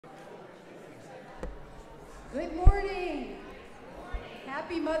Good morning.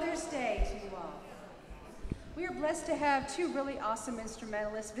 Happy Mother's Day to you all. We are blessed to have two really awesome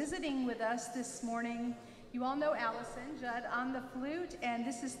instrumentalists visiting with us this morning. You all know Allison Judd on the flute, and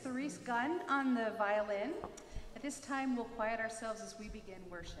this is Therese Gunn on the violin. At this time, we'll quiet ourselves as we begin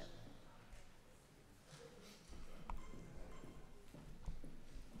worship.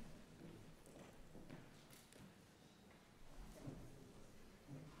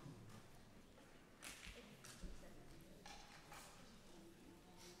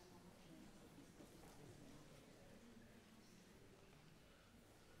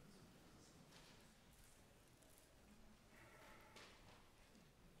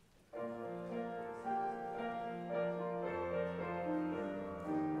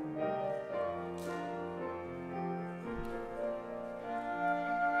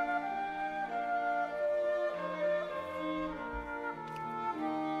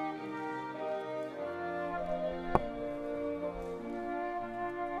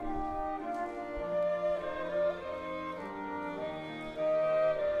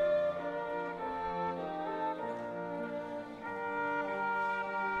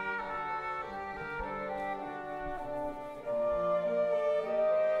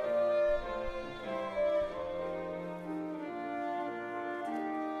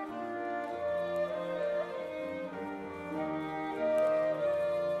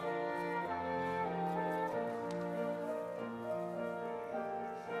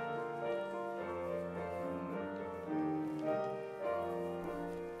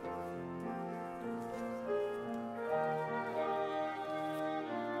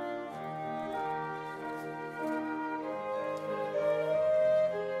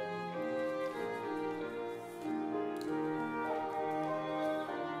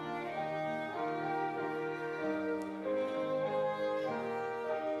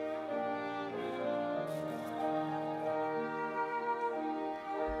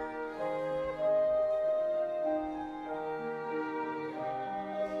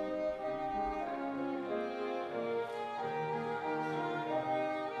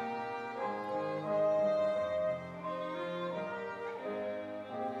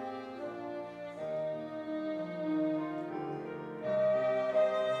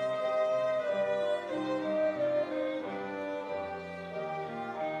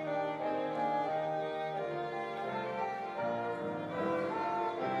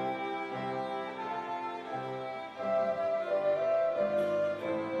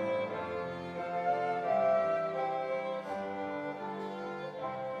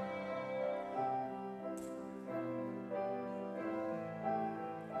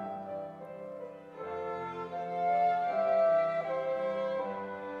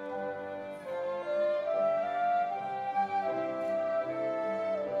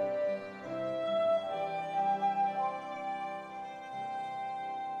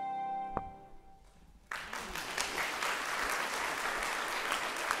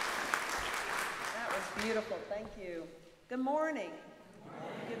 Beautiful, thank you. Good morning.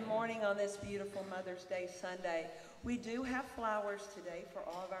 Good morning on this beautiful Mother's Day Sunday. We do have flowers today for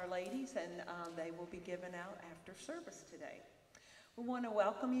all of our ladies, and they will be given out after service today. We want to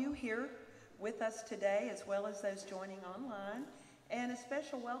welcome you here with us today, as well as those joining online. And a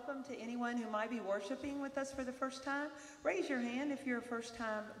special welcome to anyone who might be worshiping with us for the first time. Raise your hand if you're a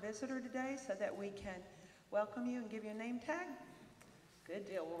first-time visitor today so that we can welcome you and give you a name tag. Good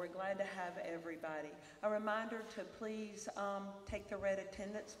deal. Well, we're glad to have everybody. A reminder to please take the red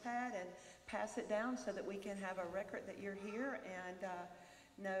attendance pad and pass it down so that we can have a record that you're here and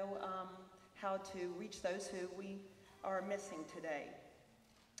know how to reach those who we are missing today.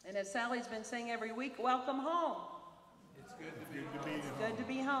 And as Sally's been saying every week, welcome home. It's good to be home. It's good to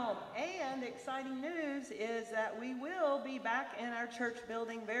be home. And exciting news is that we will be back in our church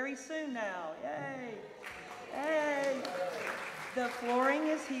building very soon now. Yay! Yay! The flooring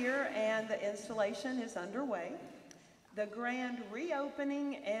is here and the installation is underway. The grand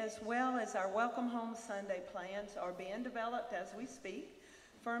reopening as well as our Welcome Home Sunday plans are being developed as we speak.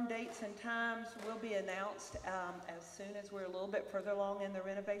 Firm dates and times will be announced as soon as we're a little bit further along in the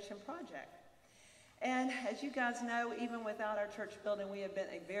renovation project. And as you guys know, even without our church building, we have been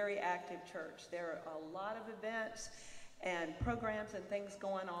a very active church. There are a lot of events and programs and things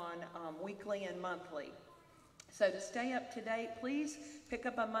going on weekly and monthly. So to stay up to date, please pick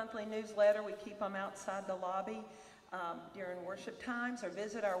up a monthly newsletter. We keep them outside the lobby during worship times, or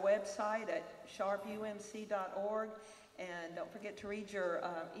visit our website at sharpumc.org. And don't forget to read your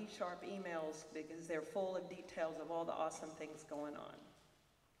eSharp emails, because they're full of details of all the awesome things going on.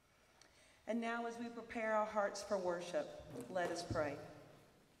 And now, as we prepare our hearts for worship, let us pray.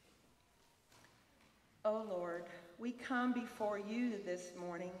 O Lord, we come before you this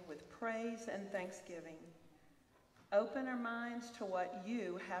morning with praise and thanksgiving. Open our minds to what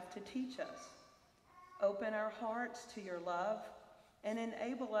you have to teach us. Open our hearts to your love and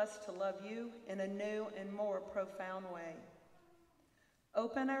enable us to love you in a new and more profound way.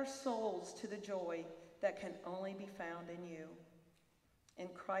 Open our souls to the joy that can only be found in you. In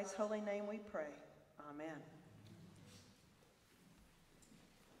Christ's holy name we pray. Amen.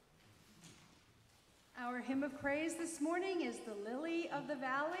 Our hymn of praise this morning is The Lily of the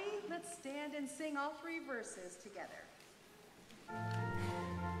Valley. Let's stand and sing all three verses together.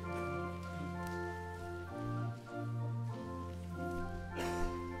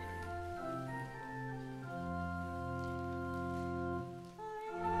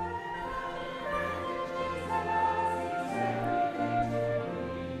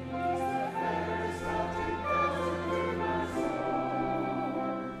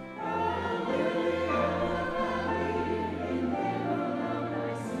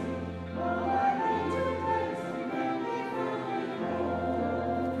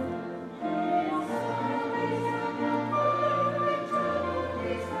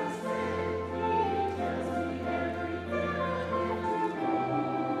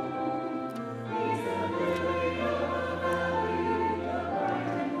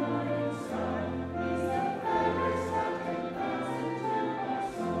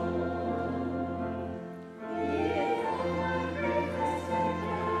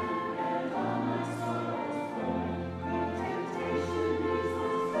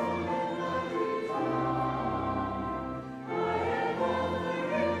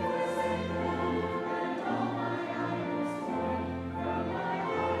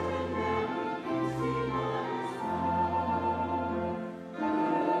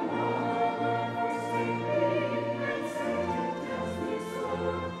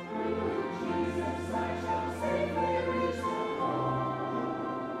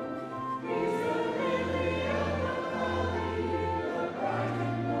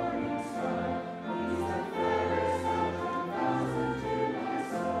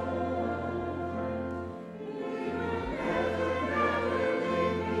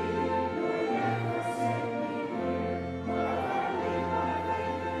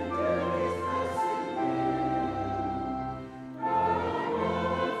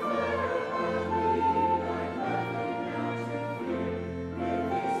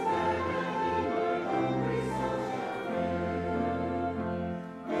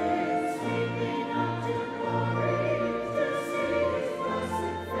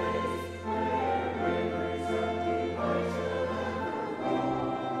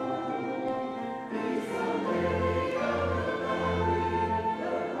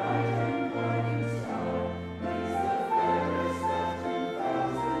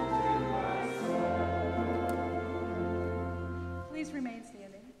 Please remain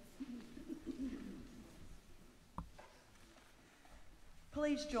standing.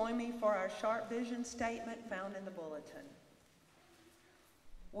 Please join me for our sharp vision statement found in the bulletin.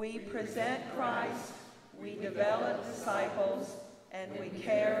 We present Christ, we develop disciples, and we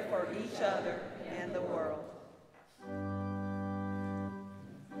care for each other and the world.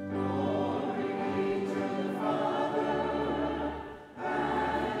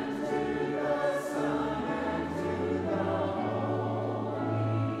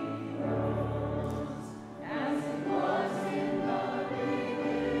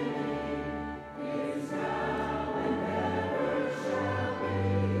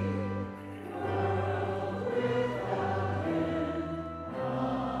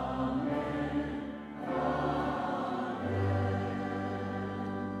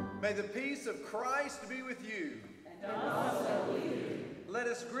 May the peace of Christ be with you. And also with you. Let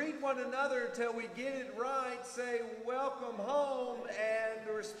us greet one another until we get it right. Say, welcome home, and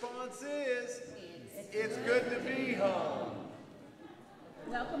the response is, it's good to be home.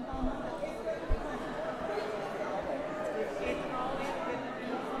 Welcome home.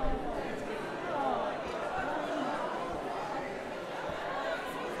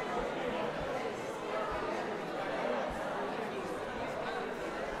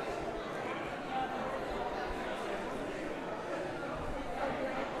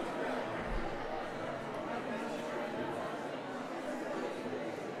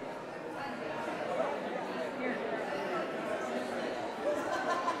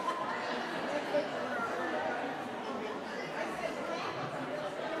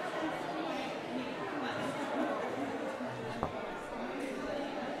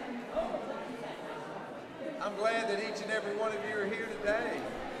 I'm glad that each and every one of you are here today.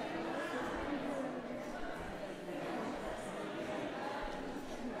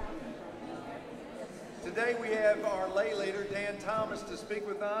 Today we have our lay leader, Dan Thomas, to speak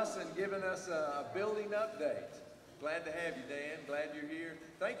with us and giving us a building update. Glad to have you, Dan. Glad you're here.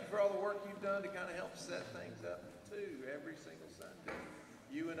 Thank you for all the work you've done to kind of help set things up, too, every single Sunday.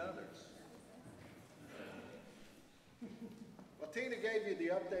 You and others. Well, Tina gave you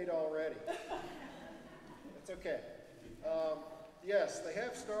the update already. It's okay. Yes, they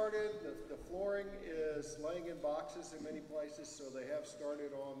have started. The flooring is laying in boxes in many places, so they have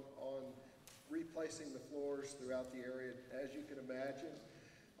started on replacing the floors throughout the area, as you can imagine.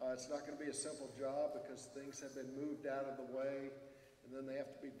 It's not going to be a simple job because things have been moved out of the way, and then they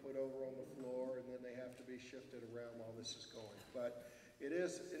have to be put over on the floor, and then they have to be shifted around while this is going. But it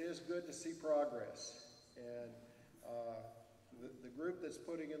is good to see progress. And the group that's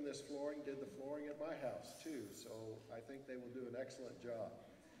putting in this flooring did the flooring at my house too, so I think they will do an excellent job.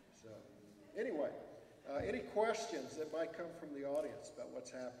 So anyway, any questions that might come from the audience about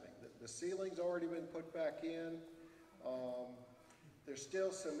what's happening? The ceiling's already been put back in. There's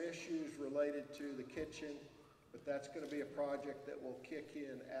still some issues related to the kitchen, but that's going to be a project that will kick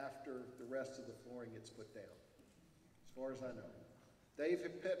in after the rest of the flooring gets put down, as far as I know. Dave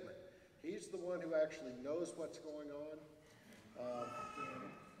Pittman, he's the one who actually knows what's going on.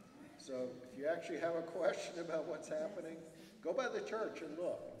 So if you actually have a question about what's happening, go by the church and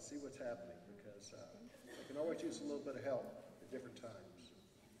look and see what's happening, because they can always use a little bit of help at different times.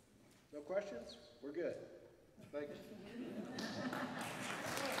 No questions? We're good. Thank you.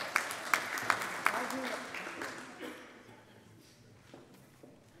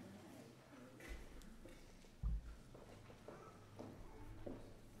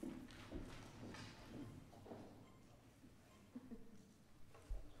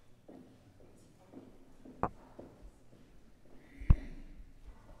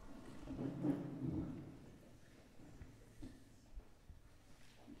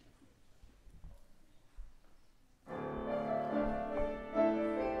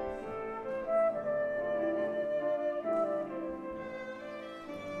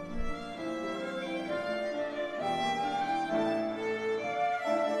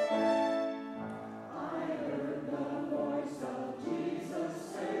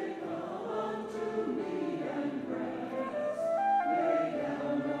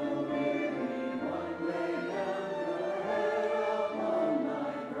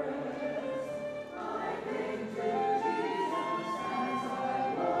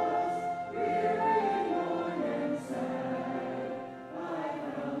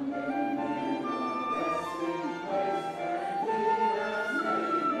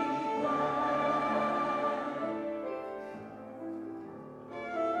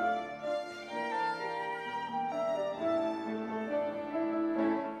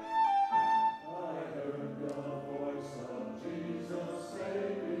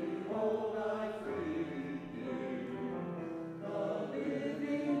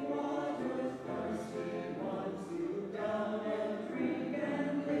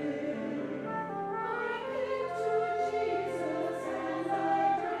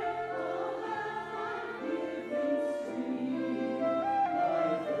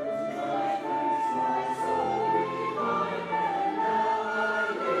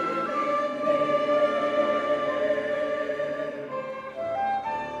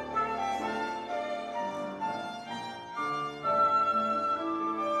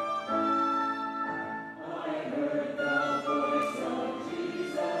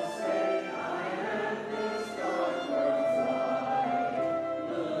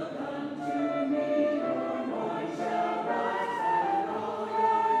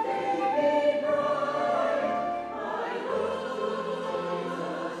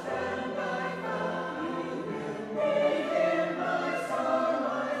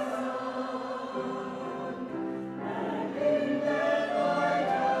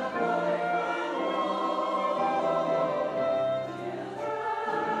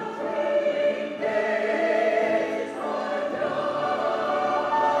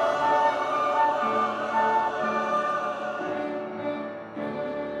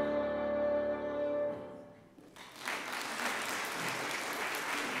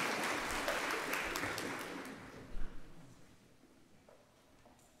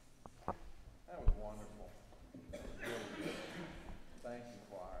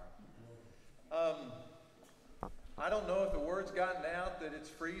 I don't know if the word's gotten out that it's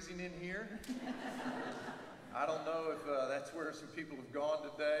freezing in here. I don't know if that's where some people have gone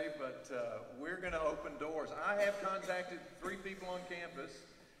today, but we're going to open doors. I have contacted 3 people on campus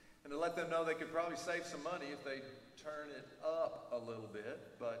and to let them know they could probably save some money if they turn it up a little bit,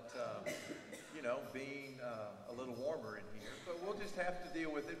 but being a little warmer in here. But we'll just have to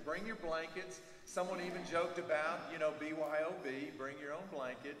deal with it. Bring your blankets. Someone even joked about, BYOB, bring your own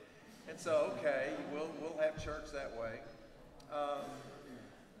blanket. And so, okay, we'll have church that way.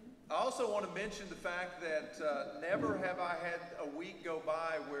 I also want to mention the fact that never have I had a week go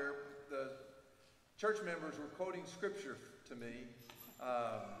by where the church members were quoting scripture to me.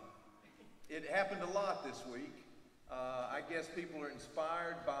 It happened a lot this week. I guess people are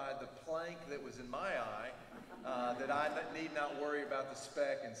inspired by the plank that was in my eye, that I need not worry about the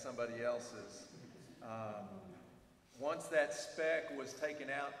speck in somebody else's. Once that speck was taken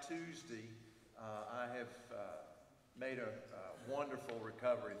out Tuesday, I have made a wonderful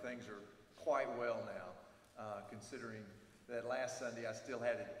recovery. Things are quite well now, considering that last Sunday I still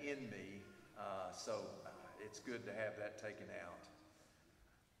had it in me, so it's good to have that taken out.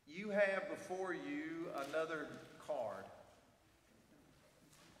 You have before you another card.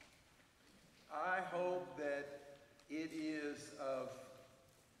 I hope that it is of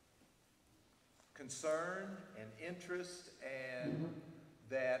concern and interest, and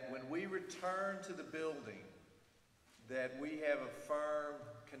that when we return to the building, that we have a firm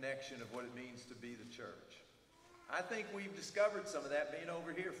connection of what it means to be the church. I think we've discovered some of that being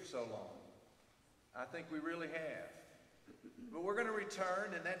over here for so long. I think we really have. But we're going to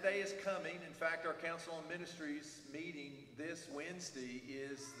return, and that day is coming. In fact, our Council on Ministries meeting this Wednesday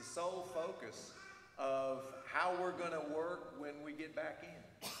is the sole focus of how we're going to work when we get back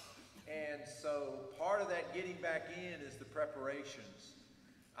in. And so part of that getting back in is the preparations.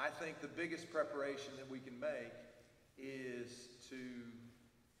 I think the biggest preparation that we can make is to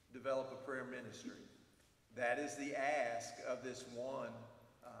develop a prayer ministry. That is the ask of this one.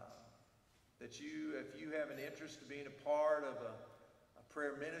 That if you have an interest in being a part of a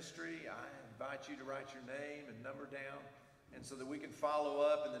prayer ministry, I invite you to write your name and number down, and so that we can follow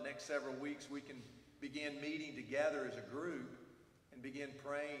up in the next several weeks, we can begin meeting together as a group and begin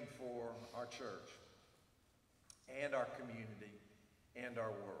praying for our church and our community and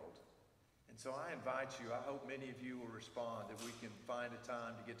our world. And so I invite you, I hope many of you will respond, that we can find a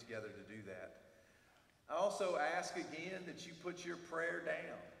time to get together to do that. I also ask again that you put your prayer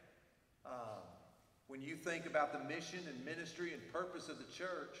down. When you think about the mission and ministry and purpose of the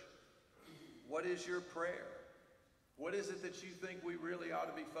church, what is your prayer? What is it that you think we really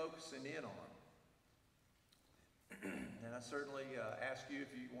ought to be focusing in on? And I certainly ask you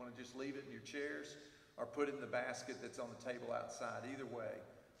if you want to just leave it in your chairs or put it in the basket that's on the table outside. Either way,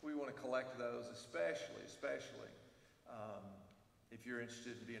 we want to collect those, especially if you're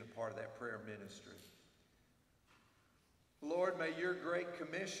interested in being a part of that prayer ministry. Lord, may your great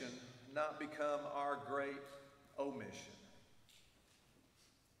commission not become our great omission.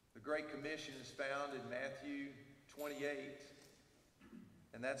 The Great Commission is found in Matthew 28,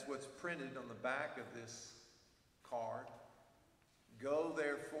 and that's what's printed on the back of this card. Go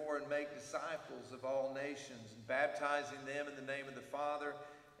therefore and make disciples of all nations, and baptizing them in the name of the Father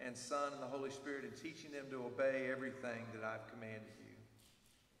and Son and the Holy Spirit, and teaching them to obey everything that I've commanded you.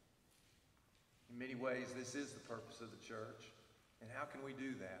 In many ways, this is the purpose of the church. And how can we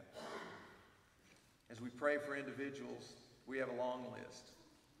do that? As we pray for individuals, we have a long list.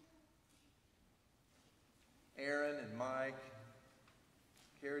 Aaron and Mike,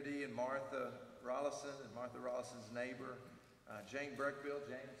 Carity and Martha Rollison, and Martha Rollison's neighbor, Jane Breckville.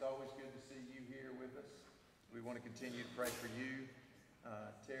 Jane, it's always good to see you here with us. We want to continue to pray for you.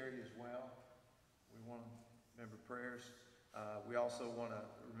 Terry as well. We want to remember prayers. We also want to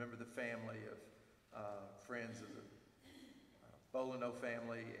remember the family of friends of the Bolino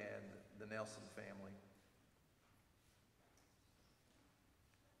family and the Nelson family.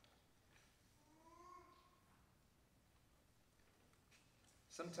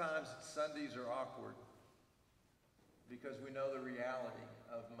 Sometimes Sundays are awkward because we know the reality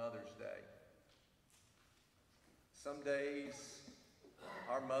of Mother's Day. Some days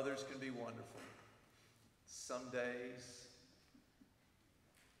our mothers can be wonderful. Some days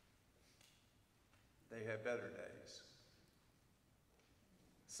they have better days.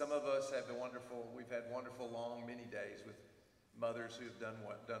 Some of us have we've had wonderful long many days with mothers who have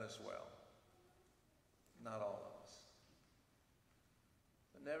done us well. Not all of us.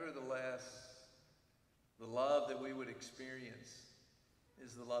 But nevertheless, the love that we would experience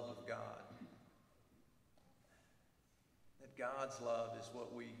is the love of God. That God's love is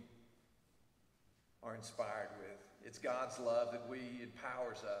what we are inspired with. It's God's love that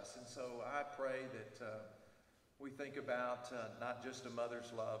empowers us. And so I pray that we think about not just a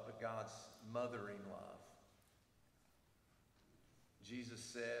mother's love, but God's mothering love. Jesus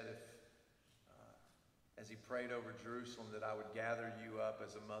said, as he prayed over Jerusalem, that I would gather you up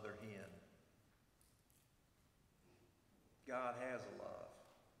as a mother hen God has a love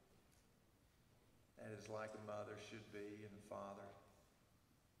that is like a mother should be and a father.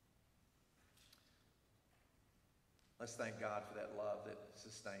 Let's thank God for that love that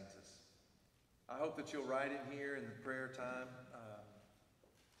sustains us. I hope that you'll write in here in the prayer time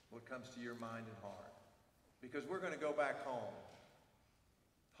what comes to your mind and heart. Because we're going to go back home.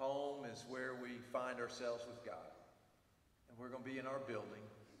 Home is where we find ourselves with God. And we're going to be in our building.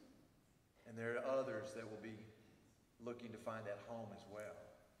 And there are others that will be looking to find that home as well.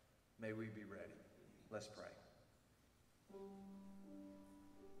 May we be ready. Let's pray.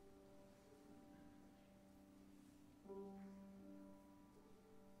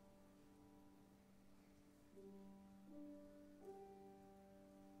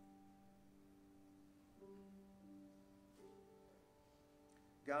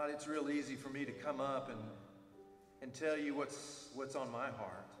 God, it's real easy for me to come up and tell you what's on my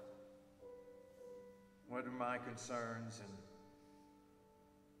heart. What are my concerns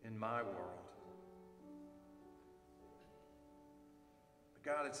in my world? But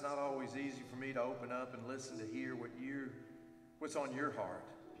God, it's not always easy for me to open up and listen to hear what's on your heart.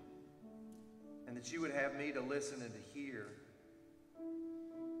 And that you would have me to listen and to hear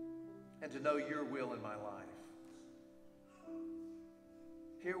and to know your will in my life.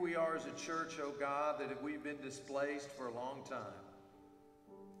 Here we are as a church, oh God, that we've been displaced for a long time.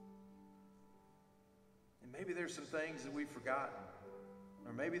 And maybe there's some things that we've forgotten.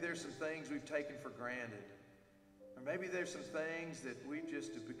 Or maybe there's some things we've taken for granted. Or maybe there's some things that we've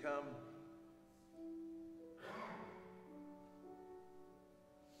just become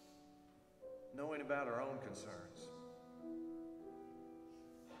knowing about our own concerns.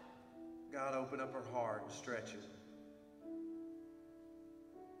 God, open up our heart and stretch it.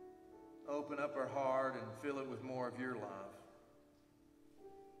 Open up our heart and fill it with more of your love.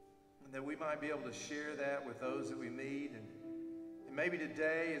 And that we might be able to share that with those that we meet. And maybe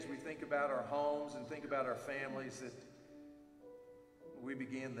today, as we think about our homes and think about our families, that we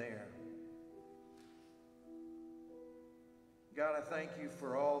begin there. God, I thank you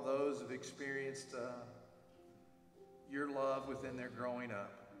for all those who have experienced your love within their growing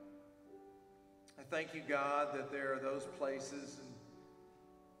up. I thank you, God, that there are those places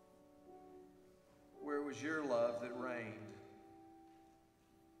where it was your love that reigned.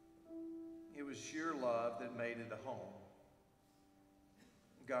 It was your love that made it a home.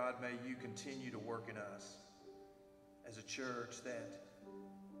 God, may you continue to work in us as a church that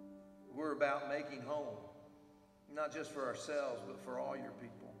we're about making home, not just for ourselves, but for all your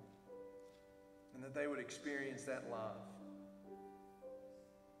people, and that they would experience that love.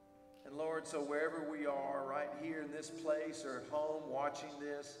 And Lord, so wherever we are, right here in this place or at home watching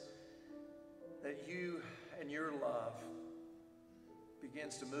this, that you and your love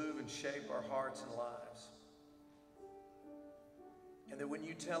begins to move and shape our hearts and lives. And that when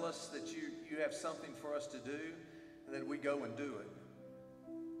you tell us that you have something for us to do, and that we go and do it.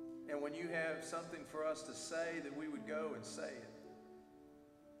 And when you have something for us to say, that we would go and say it.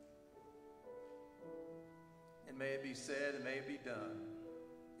 And may it be said and may it be done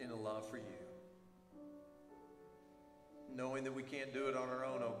in a love for you. Knowing that we can't do it on our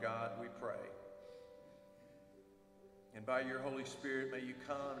own, oh God, we pray. And by your Holy Spirit, may you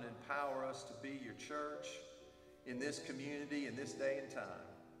come and empower us to be your church in this community, in this day and time.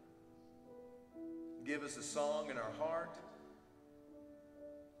 Give us a song in our heart.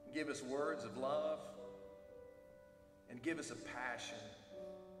 Give us words of love. And give us a passion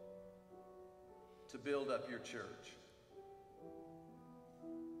to build up your church.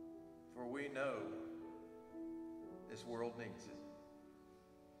 For we know this world needs it.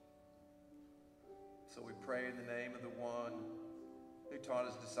 So we pray in the name of the one who taught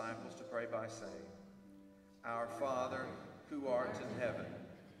his disciples to pray by saying, Our Father, who art in heaven,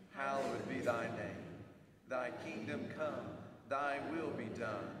 hallowed be thy name. Thy kingdom come, thy will be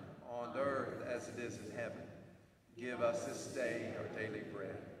done, on earth as it is in heaven. Give us this day our daily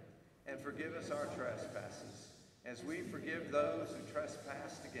bread, and forgive us our trespasses, as we forgive those who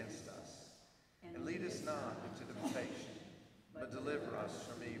trespass against us. And lead us not into temptation, but deliver us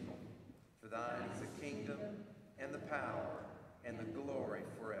from evil. For thine is the kingdom, and the power, and the glory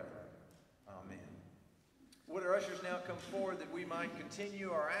forever. Amen. Would our ushers now come forward that we might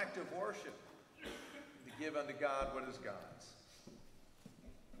continue our act of worship, to give unto God what is God's.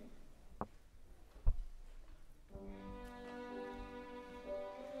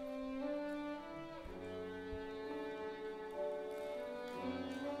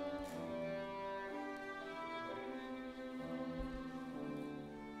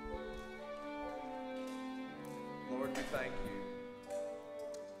 Lord, we thank you.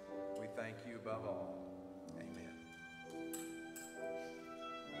 We thank you above all. Amen.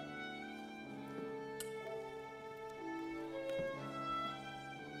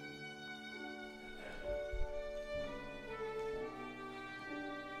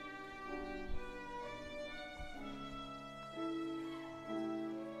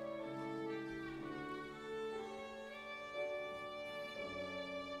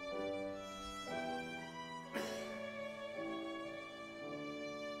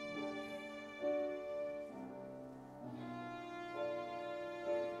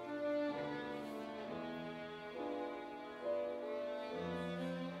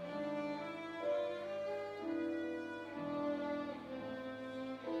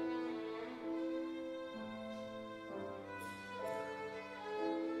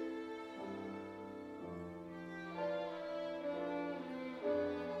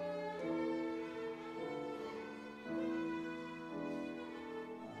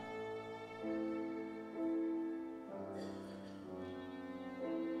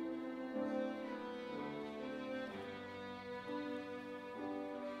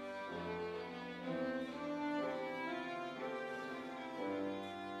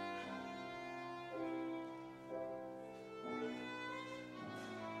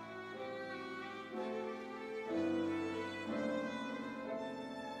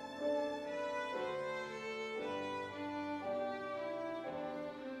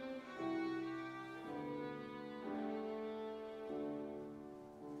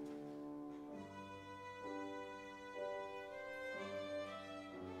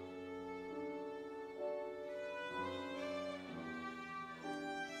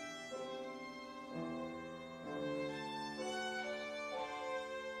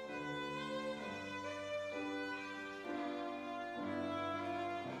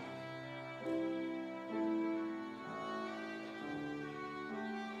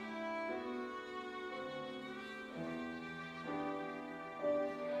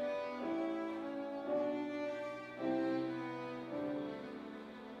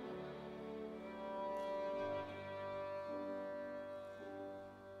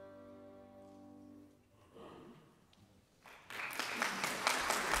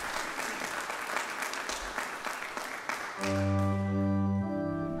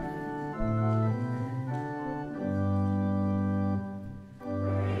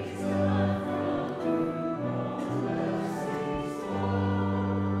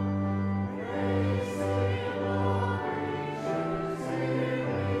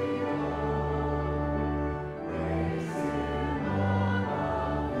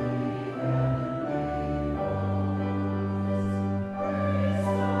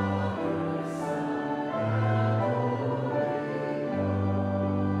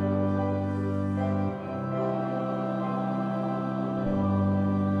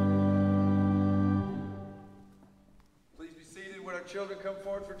 our children come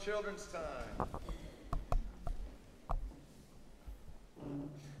forward for children's time.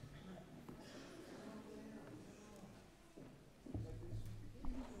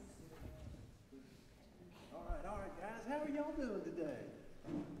 All right, guys. How are y'all doing today?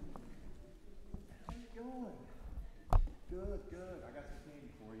 How's it going? Good, good. I got some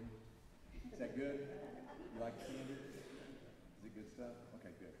candy for you. Is that good? You like the candy? Is it good stuff?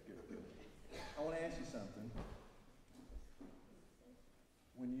 Okay, good, good, good. I want to ask you something.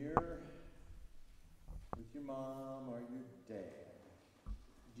 When you're with your mom or your dad,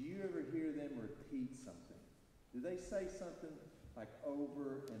 do you ever hear them repeat something? Do they say something like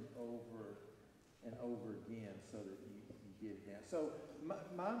over and over and over again so that you get it down? So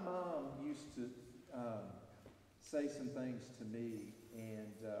my mom used to say some things to me,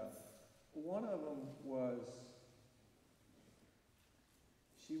 and one of them was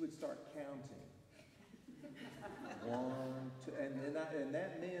she would start counting. One, two, and that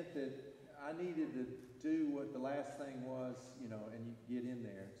meant that I needed to do what the last thing was, you know, and you get in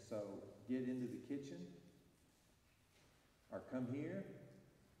there. So get into the kitchen or come here.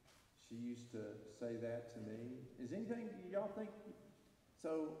 She used to say that to me. Is anything, y'all think,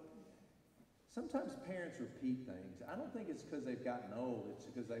 so sometimes parents repeat things. I don't think it's because they've gotten old. It's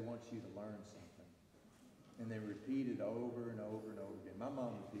because they want you to learn something. And they repeat it over and over and over again. My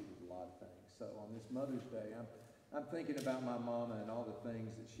mom repeated a lot of things. So on this Mother's Day, I'm thinking about my mama and all the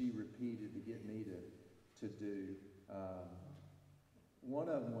things that she repeated to get me to do. One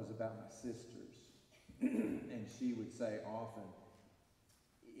of them was about my sisters. And she would say often,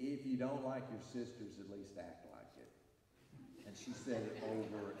 if you don't like your sisters, at least act like it. And she said it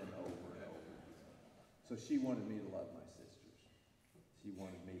over and over and over. So she wanted me to love my sisters. She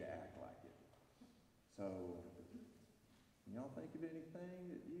wanted me to act like it. So, can y'all think of anything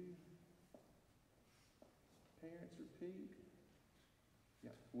that you parents repeat?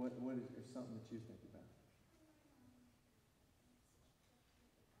 Yeah, what is there something that you think about?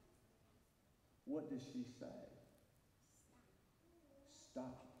 What does she say?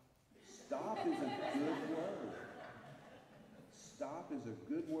 Stop. Stop is a good word. Stop is a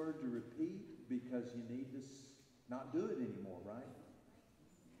good word to repeat because you need to not do it anymore, right?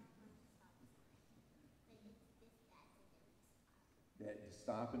 That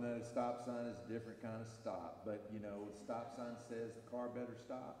stop and a stop sign is a different kind of stop. But, you know, the stop sign says the car better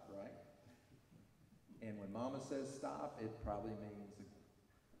stop, right? And when Mama says stop, it probably means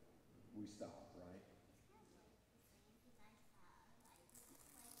we stop, right?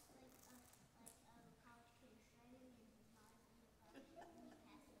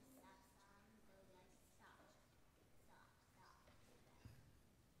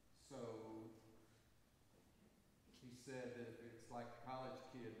 So, he said that it's like a college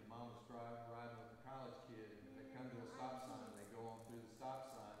kid. The mom was riding with a college kid, and they come to a stop sign, and they go on through the stop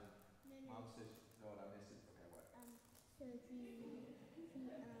sign, and mom says, "No, I miss it." Okay, what? So the college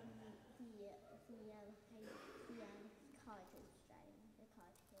was driving. The college kid was driving.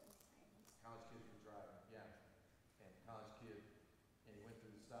 College kid was driving, yeah. And college kid, and he went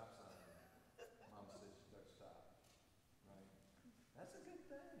through the stop sign. Mom says you better stop, right? That's a good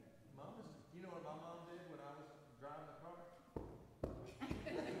thing. You know what my mom did when I was driving the car?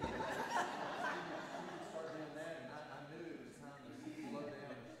 She would start doing that, and I knew it was time to slow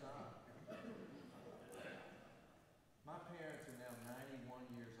down and stop. My parents are now 91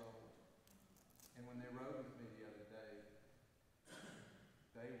 years old, and when they rode with me the other day,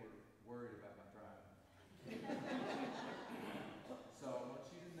 they were worried about my driving. So I want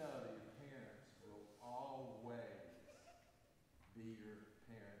you to know that your parents will always be your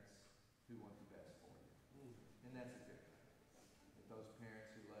parents who want the best for you. And that's a good thing. That those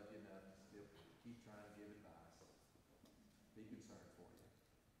parents who love you enough to still keep trying to give advice, be concerned for you.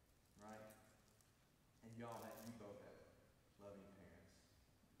 Right? And you both have loving parents.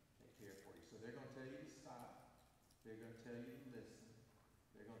 They care for you. So they're going to tell you to stop. They're going to tell you to listen.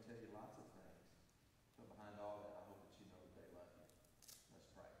 They're going to tell you lots of things. But behind all that, I hope that you know that they love you.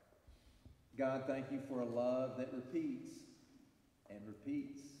 Let's pray. God, thank you for a love that repeats and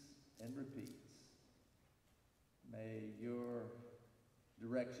repeats and repeats. May your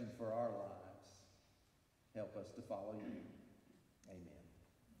direction for our lives help us to follow you. Amen.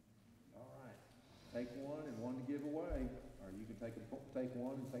 All right. Take one and one to give away. Or you can take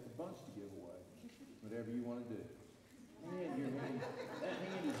one and take a bunch to give away. Whatever you want to do. Man, that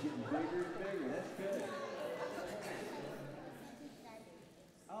hand is getting bigger and bigger. That's good.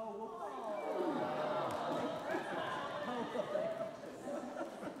 Oh, wow.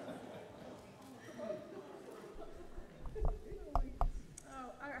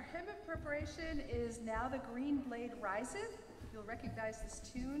 Our hymn of preparation is Now the Green Blade Riseth. You'll you'll recognize this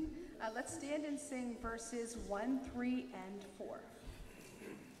tune. Let's stand and sing verses 1, 3, and 4.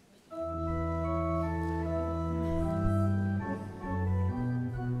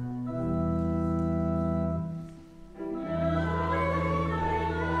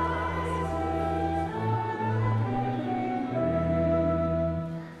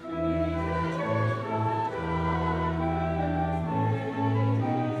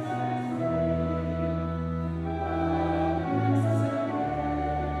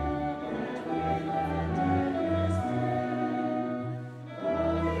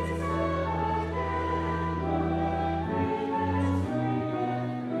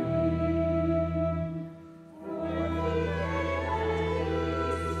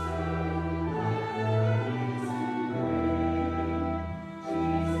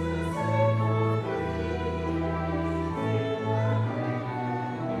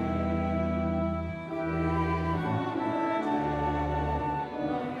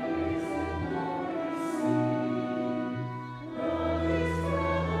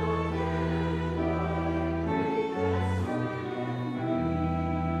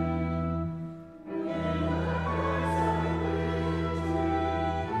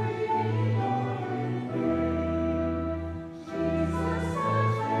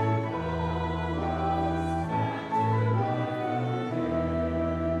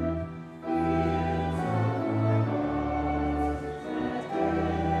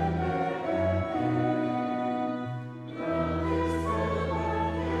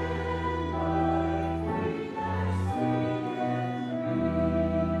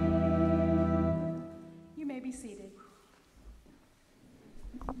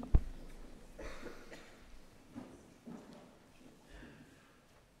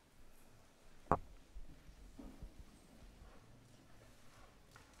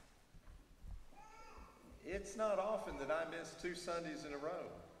 It's not often that I miss 2 Sundays in a row.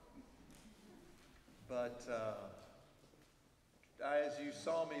 But as you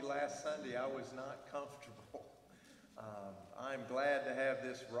saw me last Sunday, I was not comfortable. I'm glad to have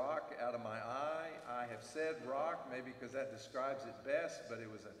this rock out of my eye. I have said rock, maybe because that describes it best, but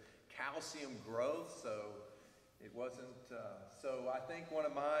it was a calcium growth, so it wasn't. So I think one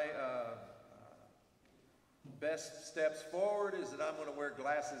of my best steps forward is that I'm going to wear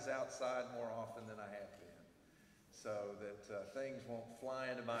glasses outside more often than I have been, so that things won't fly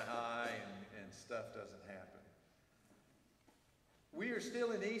into my eye and stuff doesn't happen. We are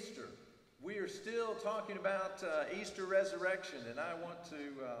still in Easter. We are still talking about Easter resurrection, and I want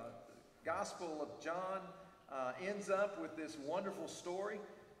to, Gospel of John ends up with this wonderful story.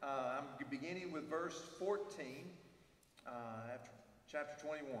 I'm beginning with verse 14, after chapter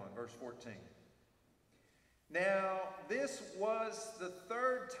 21, verse 14. Now, this was the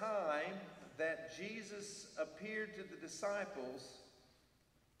 3rd time that Jesus appeared to the disciples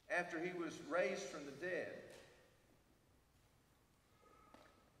after he was raised from the dead.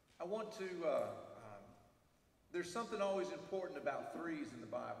 I want to, there's something always important about threes in the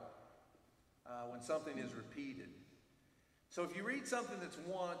Bible, when something is repeated. So if you read something that's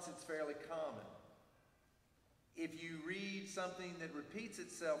once, it's fairly common. If you read something that repeats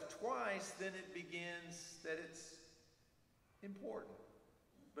itself twice, then it begins that it's important.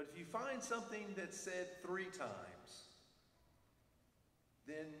 But if you find something that's said 3 times,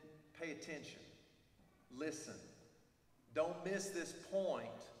 then pay attention. Listen. Don't miss this point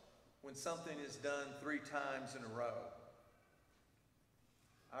when something is done 3 times in a row.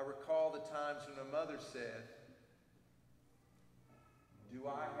 I recall the times when a mother said, "Do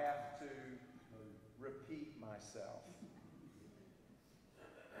I have to repeat myself?"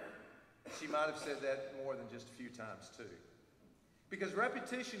 She might have said that more than just a few times too. Because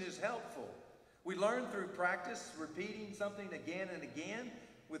repetition is helpful. We learn through practice, repeating something again and again.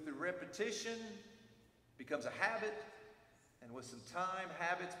 With the repetition, becomes a habit, and with some time,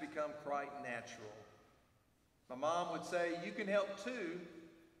 habits become quite natural. My mom would say, "You can help too."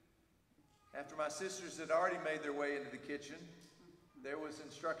 After my sisters had already made their way into the kitchen, there was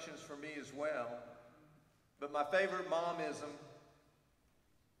instructions for me as well. But my favorite momism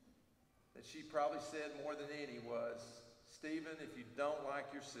that she probably said more than any was, "Stephen, if you don't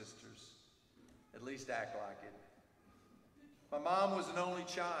like your sisters, at least act like it." My mom was an only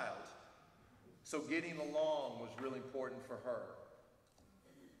child, so getting along was really important for her.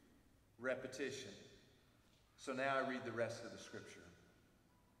 Repetition. So now I read the rest of the scripture.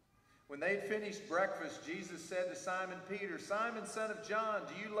 When they had finished breakfast, Jesus said to Simon Peter, "Simon, son of John,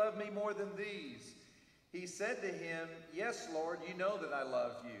 do you love me more than these?" He said to him, "Yes, Lord, you know that I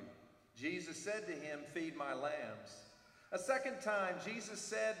love you." Jesus said to him, "Feed my lambs." A second time, Jesus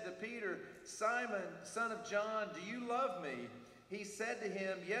said to Peter, "Simon, son of John, do you love me?" He said to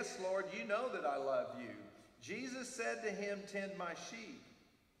him, "Yes, Lord, you know that I love you." Jesus said to him, "Tend my sheep."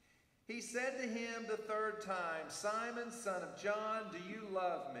 He said to him the third time, "Simon, son of John, do you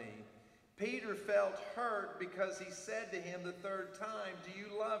love me?" Peter felt hurt because he said to him the third time, "Do you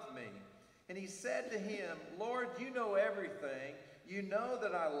love me?" And he said to him, "Lord, you know everything. You know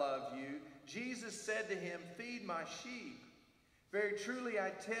that I love you." Jesus said to him, "Feed my sheep. Very truly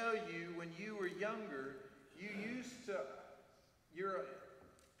I tell you, when you were younger, you used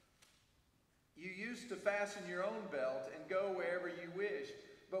to fasten your own belt and go wherever you wished.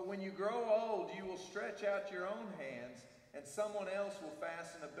 But when you grow old, you will stretch out your own hands, and someone else will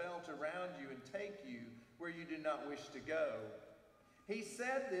fasten a belt around you and take you where you do not wish to go." He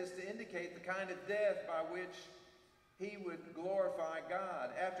said this to indicate the kind of death by which he would glorify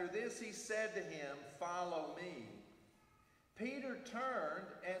God. After this he said to him, "Follow me." Peter turned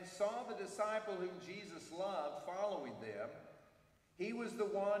and saw the disciple whom Jesus loved following them. He was the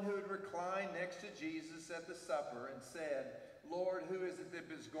one who had reclined next to Jesus at the supper and said, "Lord, who is it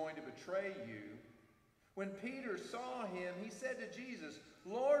that is going to betray you?" When Peter saw him, he said to Jesus,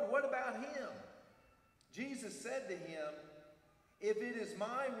 "Lord, what about him?" Jesus said to him, "If it is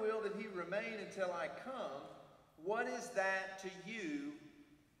my will that he remain until I come, what is that to you?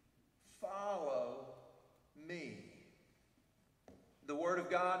 Follow me." The word of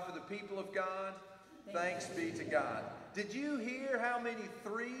God for the people of God. Thanks be to God. Did you hear how many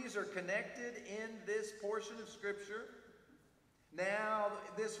threes are connected in this portion of Scripture? Now,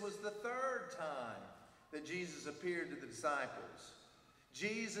 this was the third time that Jesus appeared to the disciples.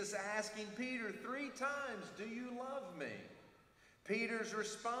 Jesus asking Peter 3 times, "Do you love me?" Peter's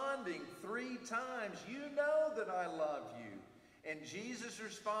responding 3 times, "You know that I love you." And Jesus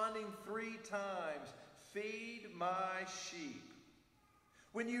responding 3 times, "Feed my sheep."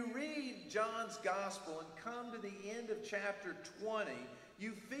 When you read John's Gospel and come to the end of chapter 20,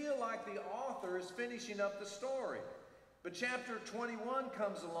 you feel like the author is finishing up the story. But chapter 21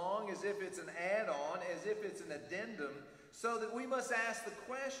 comes along as if it's an add-on, as if it's an addendum, so that we must ask the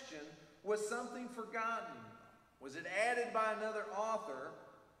question, was something forgotten? Was it added by another author?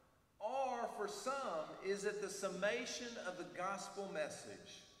 Or for some, is it the summation of the gospel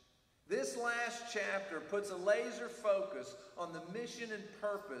message? This last chapter puts a laser focus on the mission and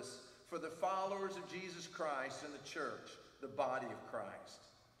purpose for the followers of Jesus Christ in the church, the body of Christ.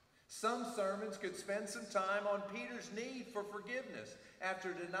 Some sermons could spend some time on Peter's need for forgiveness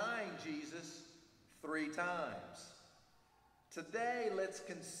after denying Jesus 3 times. Today, let's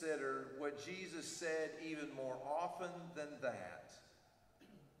consider what Jesus said even more often than that.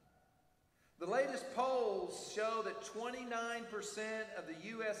 The latest polls show that 29% of the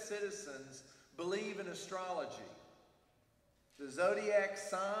U.S. citizens believe in astrology. The zodiac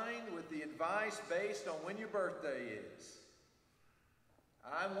sign with the advice based on when your birthday is.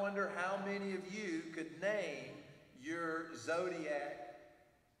 I wonder how many of you could name your zodiac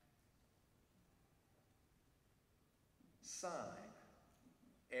sign.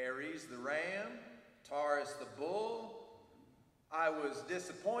 Aries the ram, Taurus the bull. I was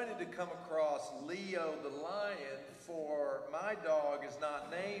disappointed to come across Leo the lion, for my dog is not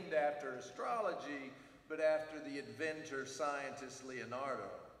named after astrology, but after the inventor, scientist Leonardo.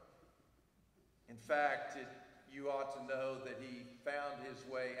 In fact, you ought to know that he found his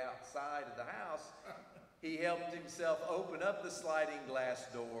way outside of the house. He helped himself open up the sliding glass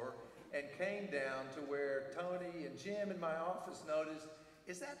door and came down to where Tony and Jim in my office noticed,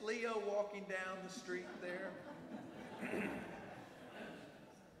 "Is that Leo walking down the street there?"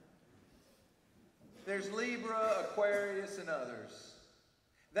 There's Libra, Aquarius, and others.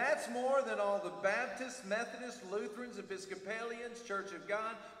 That's more than all the Baptists, Methodists, Lutherans, Episcopalians, Church of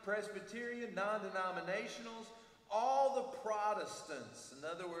God, Presbyterian, non-denominationals, all the Protestants, in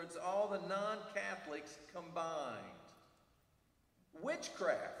other words, all the non-Catholics combined.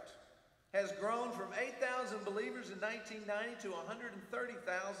 Witchcraft has grown from 8,000 believers in 1990 to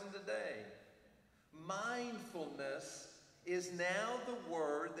 130,000 today. Mindfulness is now the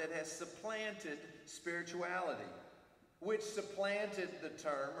word that has supplanted spirituality, which supplanted the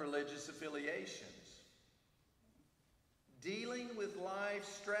term religious affiliations. Dealing with life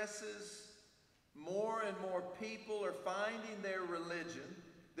stresses, more and more people are finding their religion,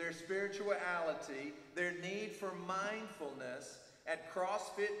 their spirituality, their need for mindfulness at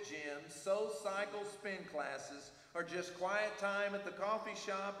CrossFit gyms, SoulCycle spin classes, or just quiet time at the coffee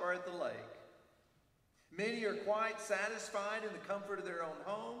shop or at the lake. Many are quite satisfied in the comfort of their own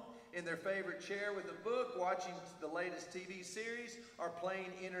home, in their favorite chair with a book, watching the latest TV series, or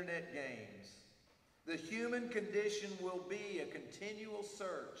playing internet games. The human condition will be a continual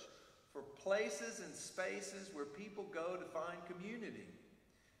search for places and spaces where people go to find community,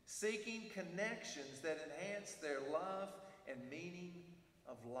 seeking connections that enhance their love and meaning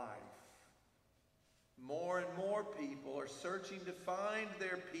of life. More and more people are searching to find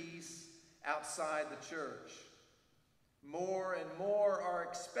their peace outside the church. More and more are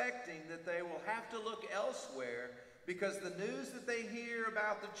expecting that they will have to look elsewhere because the news that they hear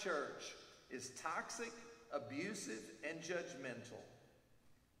about the church is toxic, abusive, and judgmental.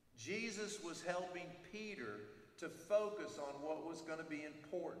 Jesus was helping Peter to focus on what was going to be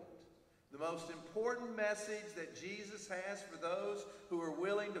important. The most important message that Jesus has for those who are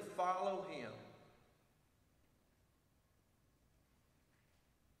willing to follow him.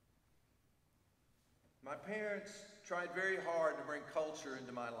 My parents tried very hard to bring culture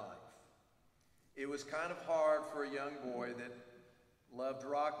into my life. It was kind of hard for a young boy that loved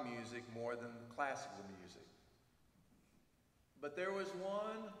rock music more than classical music. But there was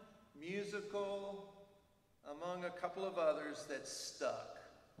one musical among a couple of others that stuck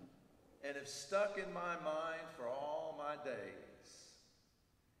and have stuck in my mind for all my days.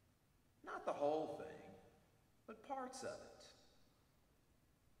 Not the whole thing, but parts of it.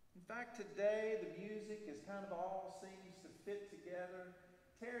 In fact, today the music is kind of all seems to fit together.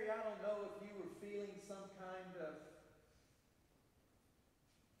 Terry, I don't know if you were feeling some kind of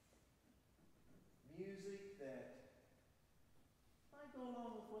music that might go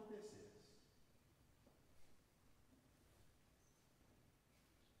along with what this is.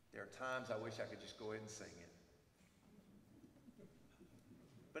 There are times I wish I could just go ahead and sing it.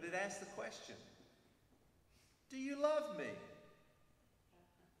 But it asks the question, do you love me?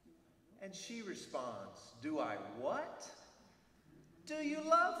 And she responds, do I what? Do you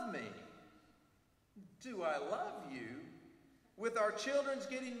love me? Do I love you? With our children's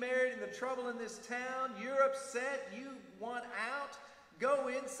getting married and the trouble in this town, you're upset, you want out, go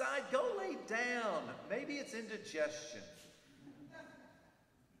inside, go lay down. Maybe it's indigestion.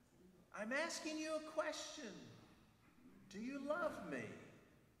 I'm asking you a question. Do you love me?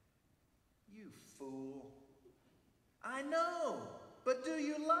 You fool. I know, but do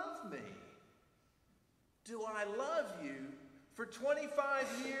you love me? Do I love you? For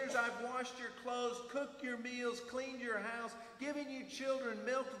 25 years, I've washed your clothes, cooked your meals, cleaned your house, given you children,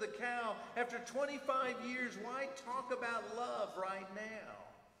 milked the cow. After 25 years, why talk about love right now?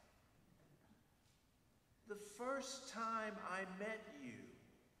 The first time I met you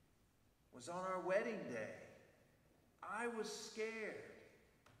was on our wedding day. I was scared.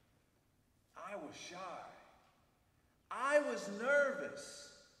 I was shy. I was nervous.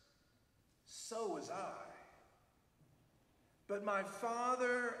 So was I. But my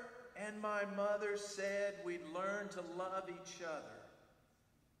father and my mother said we'd learn to love each other.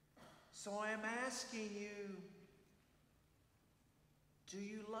 So I am asking you, do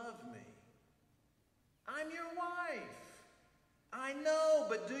you love me? I'm your wife. I know,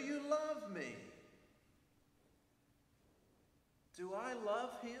 but do you love me? Do I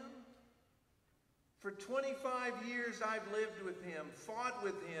love him? For 25 years I've lived with him, fought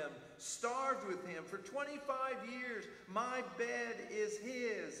with him, starved with him. For 25 years my bed is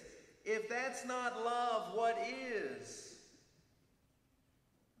his. If that's not love, what is?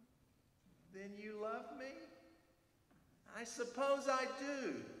 Then you love me? I suppose I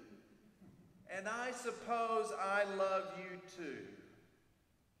do. And I suppose I love you too.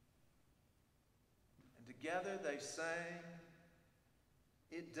 And together they sang,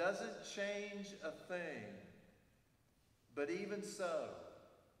 it doesn't change a thing, but even so,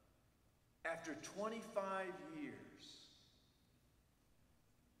 after 25 years,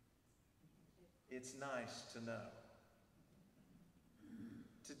 it's nice to know.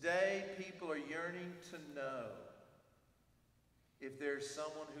 Today, people are yearning to know if there's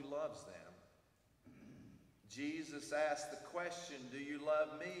someone who loves them. Jesus asked the question, do you love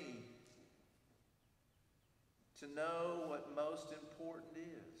me? To know what most important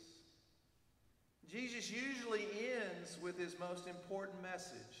is. Jesus usually ends with his most important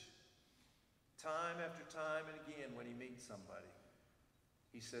message. Time after time and again when he meets somebody,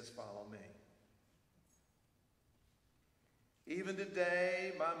 he says, follow me. Even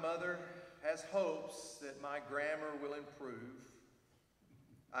today, my mother has hopes that my grammar will improve.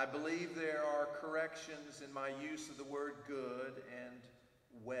 I believe there are corrections in my use of the word good and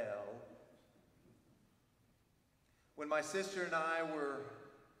well. When my sister and I were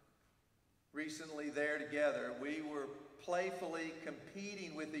recently there together, we were playfully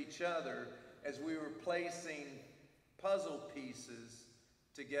competing with each other as we were placing puzzle pieces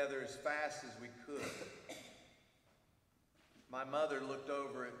together as fast as we could. My mother looked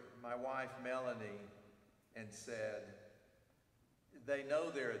over at my wife, Melanie, and said, They know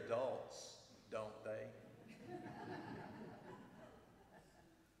they're adults, don't they?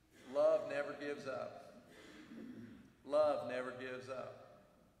 Love never gives up. Love never gives up.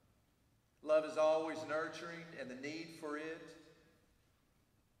 Love is always nurturing, and the need for it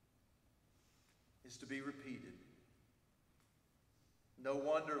is to be repeated. No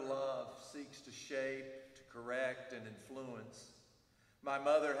wonder love seeks to shape, to correct, and influence. My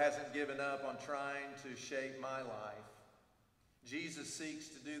mother hasn't given up on trying to shape my life. Jesus seeks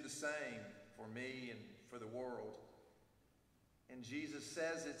to do the same for me and for the world. And Jesus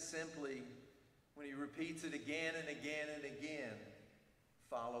says it simply when he repeats it again and again and again,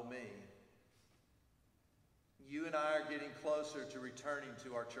 follow me. You and I are getting closer to returning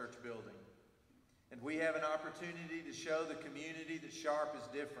to our church building. And we have an opportunity to show the community that Sharp is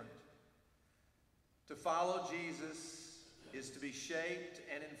different. To follow Jesus is to be shaped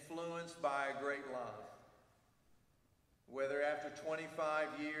and influenced by a great love. Whether after 25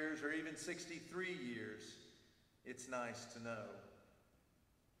 years or even 63 years, it's nice to know.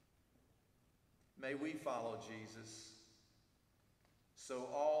 May we follow Jesus so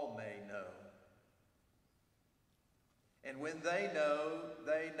all may know. And when they know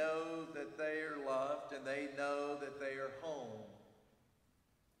that they are loved and they know that they are home.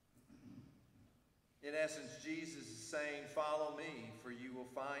 In essence, Jesus is saying, follow me, for you will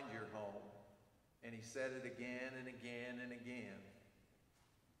find your home. And he said it again and again and again.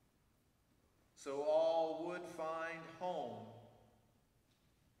 So all would find home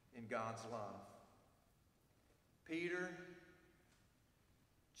in God's love. Peter,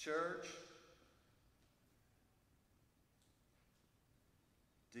 church,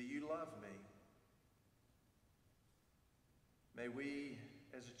 do you love me? May we,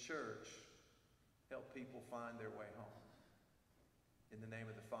 as a church, help people find their way home. In the name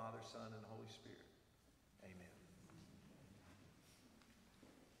of the Father, Son, and Holy Spirit. Amen.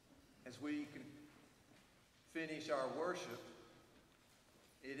 As we can finish our worship,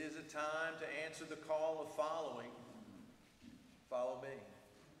 it is a time to answer the call of following. Follow me.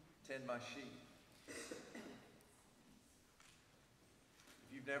 Tend my sheep. If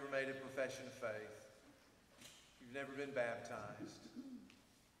you've never made a profession of faith, you've never been baptized,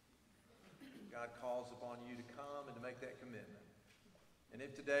 God calls upon you to come and to make that commitment. And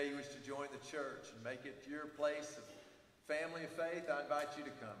if today you wish to join the church and make it your place of family of faith, I invite you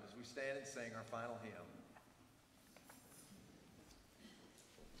to come as we stand and sing our final hymn.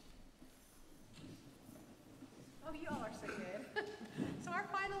 Oh, you all are so good. So our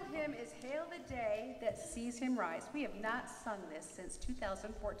final hymn is Hail the Day That Sees Him Rise. We have not sung this since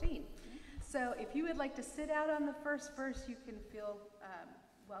 2014. So if you would like to sit out on the first verse, you can feel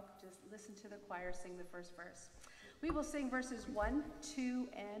welcome to listen to the choir sing the first verse. We will sing verses 1, 2,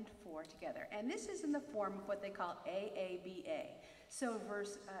 and 4 together. And this is in the form of what they call AABA. So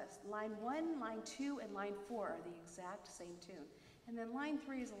line 1, line 2, and line 4 are the exact same tune. And then line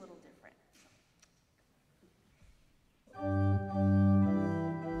 3 is a little different.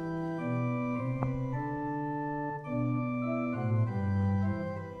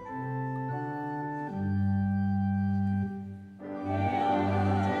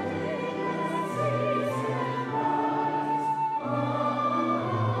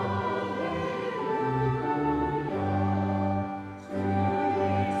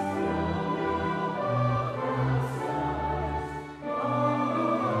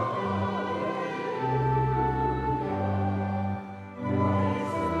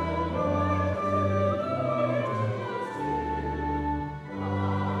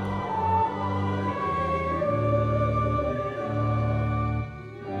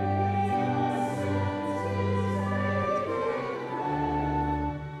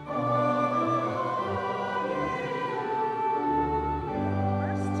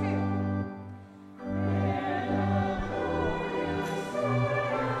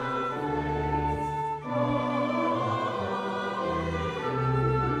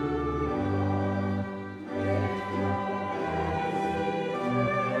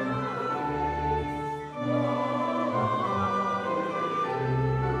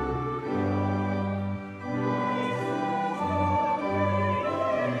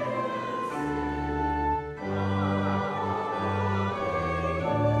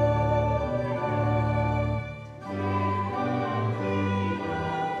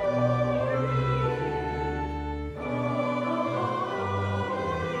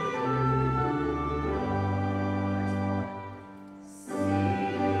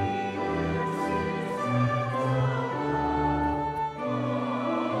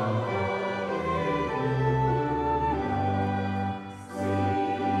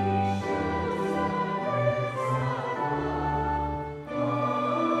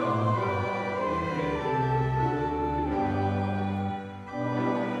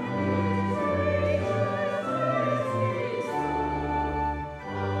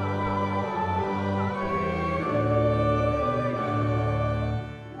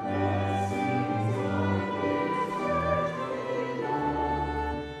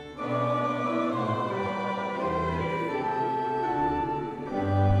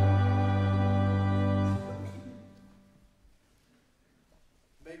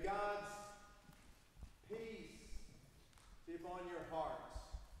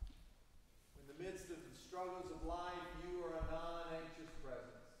 struggles of life, you are a non-anxious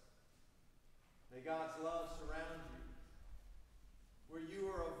presence. May God's love surround you, where you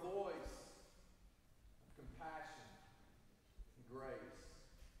are a voice of compassion and grace.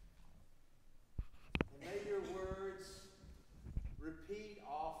 And may your words repeat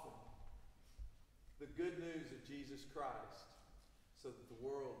often the good news of Jesus Christ, so that the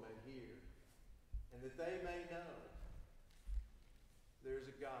world may hear and that they may know there's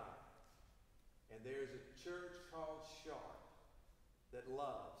a God and there's a church called Sharp that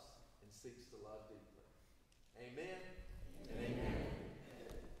loves and seeks to love deeply.